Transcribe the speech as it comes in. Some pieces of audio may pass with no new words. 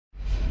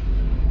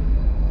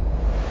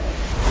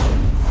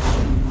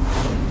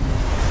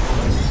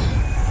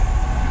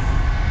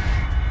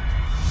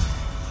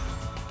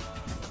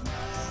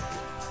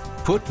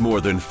Put more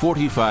than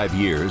 45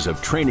 years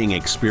of training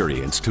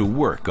experience to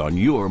work on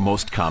your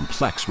most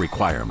complex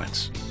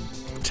requirements.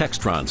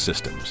 Textron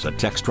Systems, a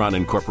Textron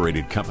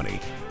Incorporated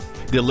company,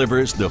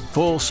 delivers the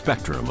full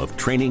spectrum of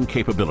training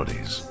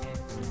capabilities,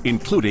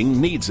 including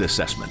needs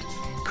assessment,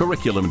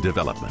 curriculum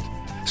development,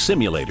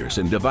 simulators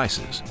and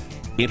devices,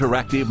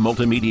 interactive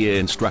multimedia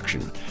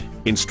instruction,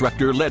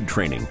 instructor-led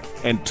training,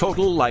 and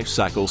total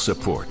lifecycle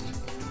support.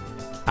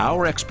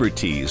 Our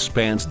expertise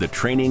spans the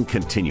training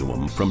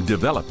continuum from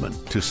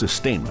development to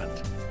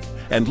sustainment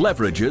and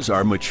leverages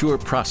our mature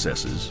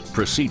processes,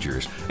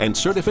 procedures, and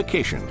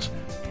certifications,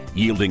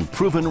 yielding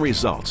proven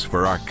results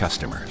for our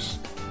customers.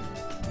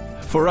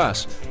 For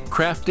us,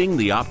 crafting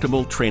the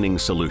optimal training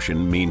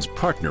solution means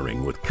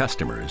partnering with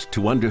customers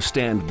to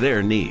understand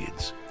their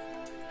needs.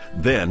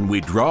 Then we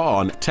draw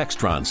on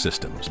Textron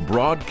Systems'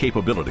 broad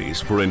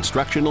capabilities for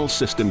instructional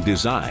system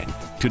design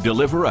to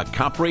deliver a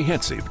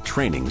comprehensive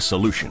training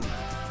solution.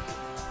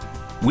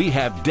 We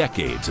have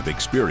decades of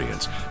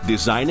experience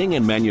designing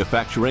and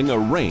manufacturing a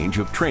range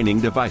of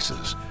training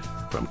devices,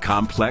 from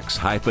complex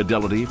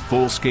high-fidelity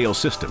full-scale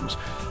systems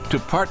to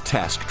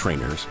part-task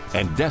trainers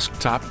and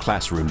desktop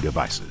classroom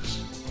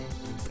devices.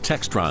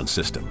 Textron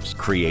Systems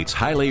creates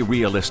highly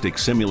realistic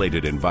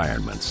simulated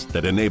environments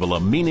that enable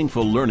a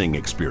meaningful learning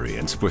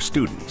experience for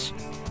students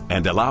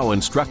and allow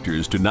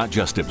instructors to not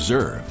just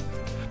observe,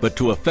 but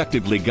to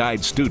effectively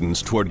guide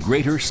students toward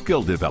greater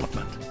skill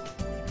development.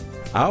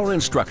 Our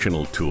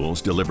instructional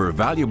tools deliver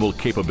valuable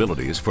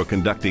capabilities for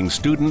conducting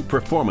student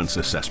performance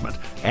assessment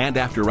and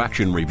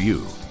after-action review,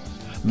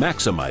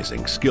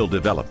 maximizing skill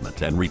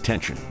development and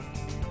retention.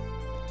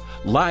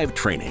 Live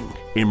training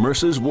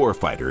immerses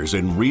warfighters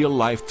in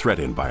real-life threat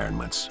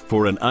environments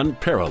for an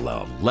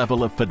unparalleled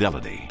level of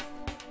fidelity.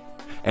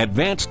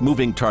 Advanced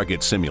moving target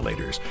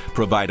simulators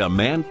provide a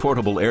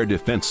man-portable air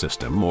defense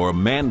system or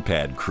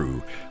MANPAD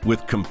crew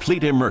with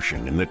complete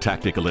immersion in the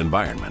tactical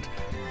environment,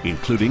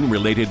 including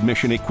related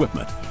mission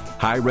equipment,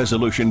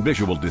 high-resolution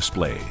visual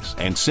displays,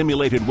 and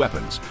simulated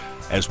weapons,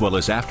 as well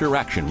as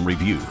after-action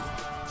review.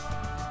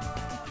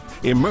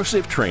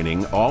 Immersive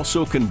training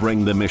also can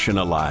bring the mission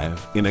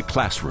alive in a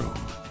classroom.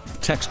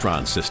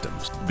 Textron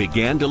Systems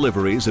began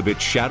deliveries of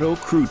its Shadow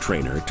Crew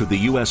Trainer to the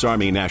U.S.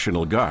 Army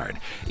National Guard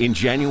in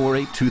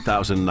January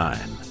 2009.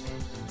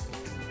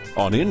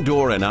 On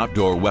indoor and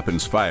outdoor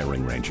weapons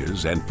firing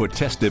ranges and for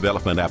test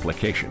development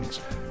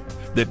applications,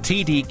 the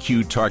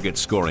TDQ target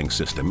scoring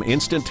system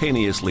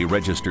instantaneously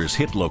registers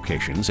hit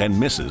locations and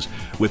misses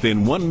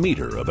within 1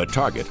 meter of a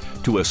target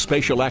to a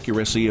spatial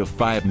accuracy of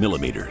 5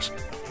 millimeters,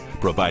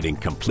 providing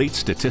complete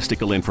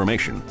statistical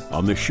information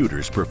on the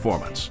shooter's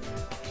performance.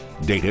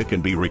 Data can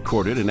be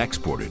recorded and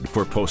exported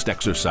for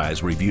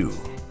post-exercise review.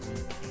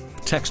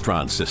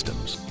 Textron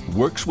Systems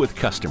works with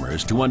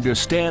customers to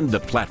understand the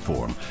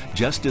platform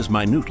just as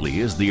minutely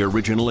as the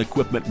original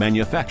equipment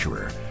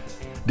manufacturer,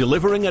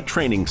 delivering a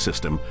training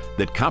system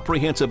that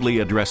comprehensively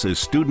addresses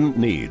student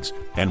needs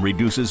and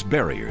reduces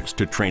barriers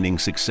to training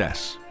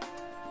success.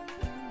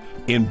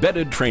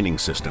 Embedded training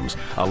systems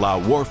allow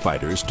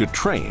warfighters to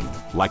train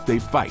like they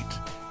fight.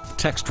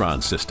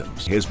 Textron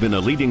Systems has been a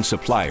leading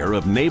supplier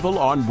of naval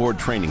onboard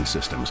training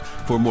systems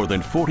for more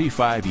than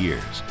 45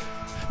 years,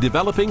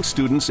 developing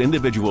students'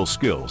 individual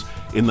skills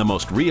in the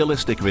most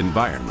realistic of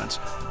environments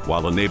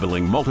while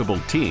enabling multiple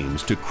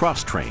teams to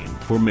cross-train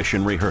for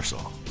mission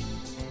rehearsal.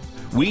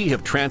 We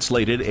have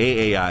translated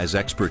AAI's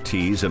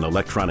expertise in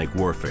electronic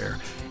warfare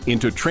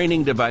into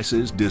training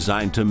devices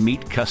designed to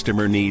meet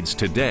customer needs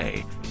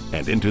today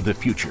and into the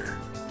future.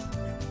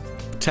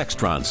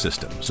 Textron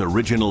Systems'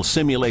 original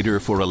simulator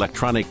for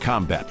electronic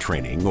combat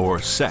training, or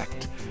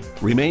SECT,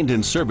 remained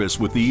in service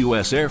with the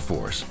U.S. Air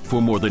Force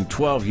for more than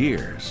 12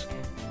 years.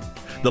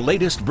 The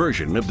latest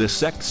version of the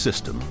SECT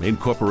system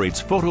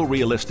incorporates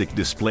photorealistic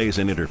displays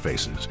and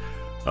interfaces,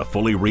 a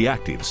fully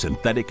reactive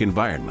synthetic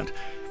environment,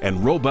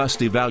 and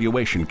robust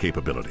evaluation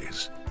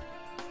capabilities.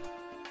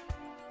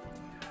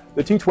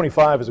 The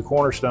T25 is a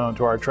cornerstone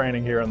to our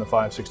training here on the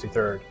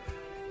 563rd.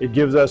 It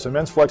gives us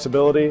immense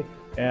flexibility,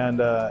 and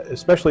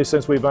especially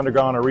since we've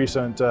undergone a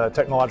recent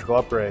technological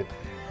upgrade,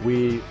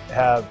 we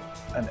have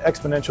an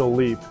exponential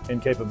leap in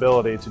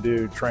capability to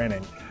do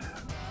training.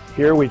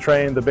 Here we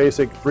train the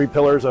basic 3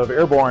 pillars of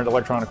airborne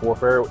electronic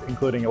warfare,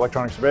 including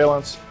electronic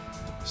surveillance,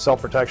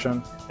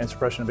 self-protection, and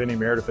suppression of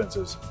enemy air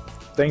defenses.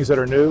 Things that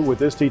are new with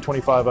this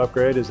T25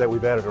 upgrade is that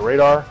we've added a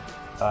radar,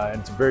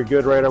 and it's a very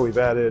good radar. We've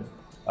added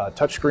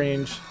touch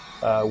screens,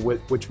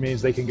 which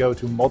means they can go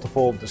to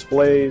multiple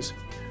displays,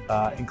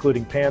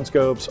 including pan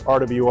scopes,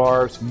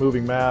 RWRs,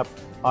 moving map,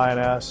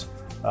 INS,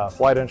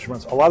 flight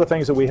instruments, a lot of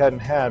things that we hadn't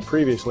had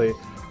previously,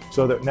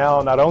 so that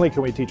now not only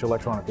can we teach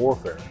electronic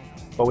warfare,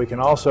 but we can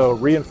also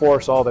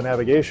reinforce all the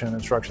navigation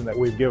instruction that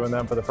we've given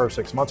them for the first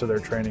 6 months of their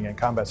training in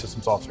Combat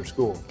Systems Officer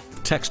School.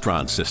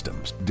 Textron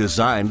Systems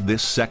designed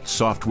this SECT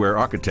software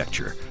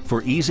architecture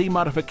for easy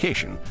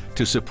modification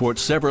to support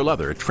several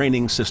other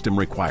training system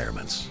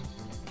requirements.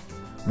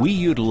 We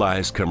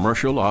utilize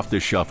commercial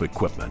off-the-shelf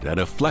equipment and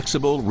a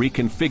flexible,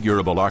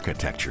 reconfigurable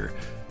architecture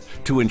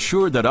to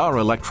ensure that our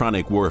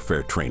electronic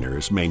warfare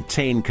trainers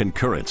maintain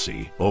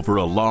concurrency over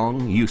a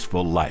long,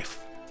 useful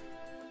life.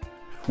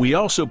 We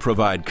also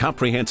provide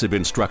comprehensive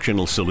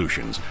instructional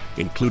solutions,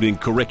 including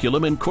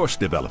curriculum and course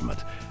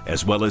development,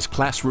 as well as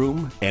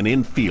classroom and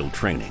in-field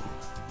training.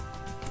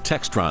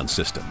 Textron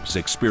Systems'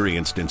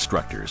 experienced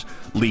instructors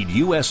lead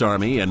U.S.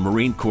 Army and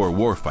Marine Corps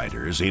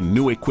warfighters in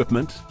new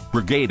equipment,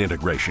 brigade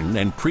integration,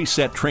 and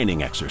preset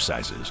training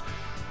exercises,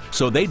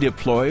 so they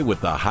deploy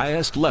with the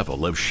highest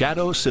level of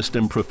shadow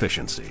system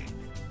proficiency.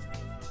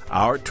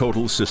 Our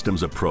total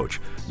systems approach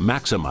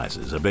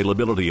maximizes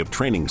availability of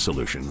training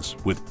solutions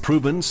with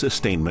proven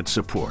sustainment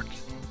support.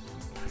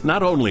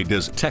 Not only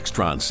does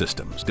Textron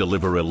Systems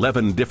deliver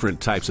 11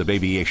 different types of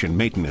aviation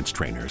maintenance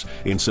trainers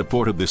in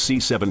support of the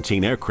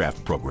C-17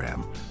 aircraft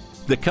program,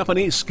 the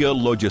company's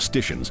skilled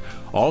logisticians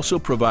also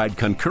provide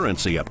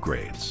concurrency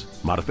upgrades,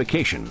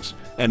 modifications,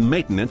 and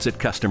maintenance at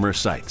customer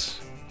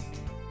sites.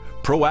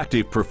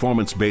 Proactive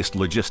performance-based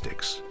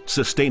logistics,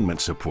 sustainment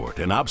support,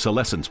 and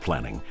obsolescence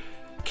planning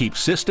keep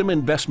system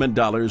investment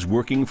dollars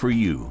working for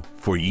you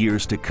for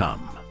years to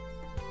come.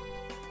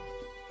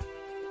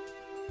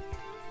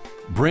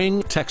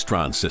 Bring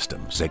Textron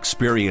Systems'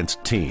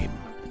 experienced team,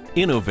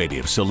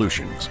 innovative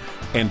solutions,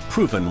 and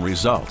proven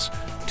results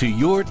to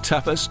your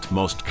toughest,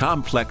 most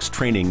complex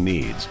training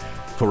needs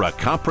for a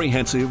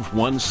comprehensive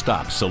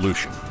one-stop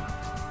solution.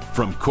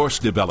 From course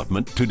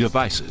development to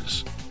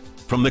devices,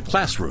 from the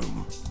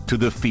classroom to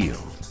the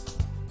field.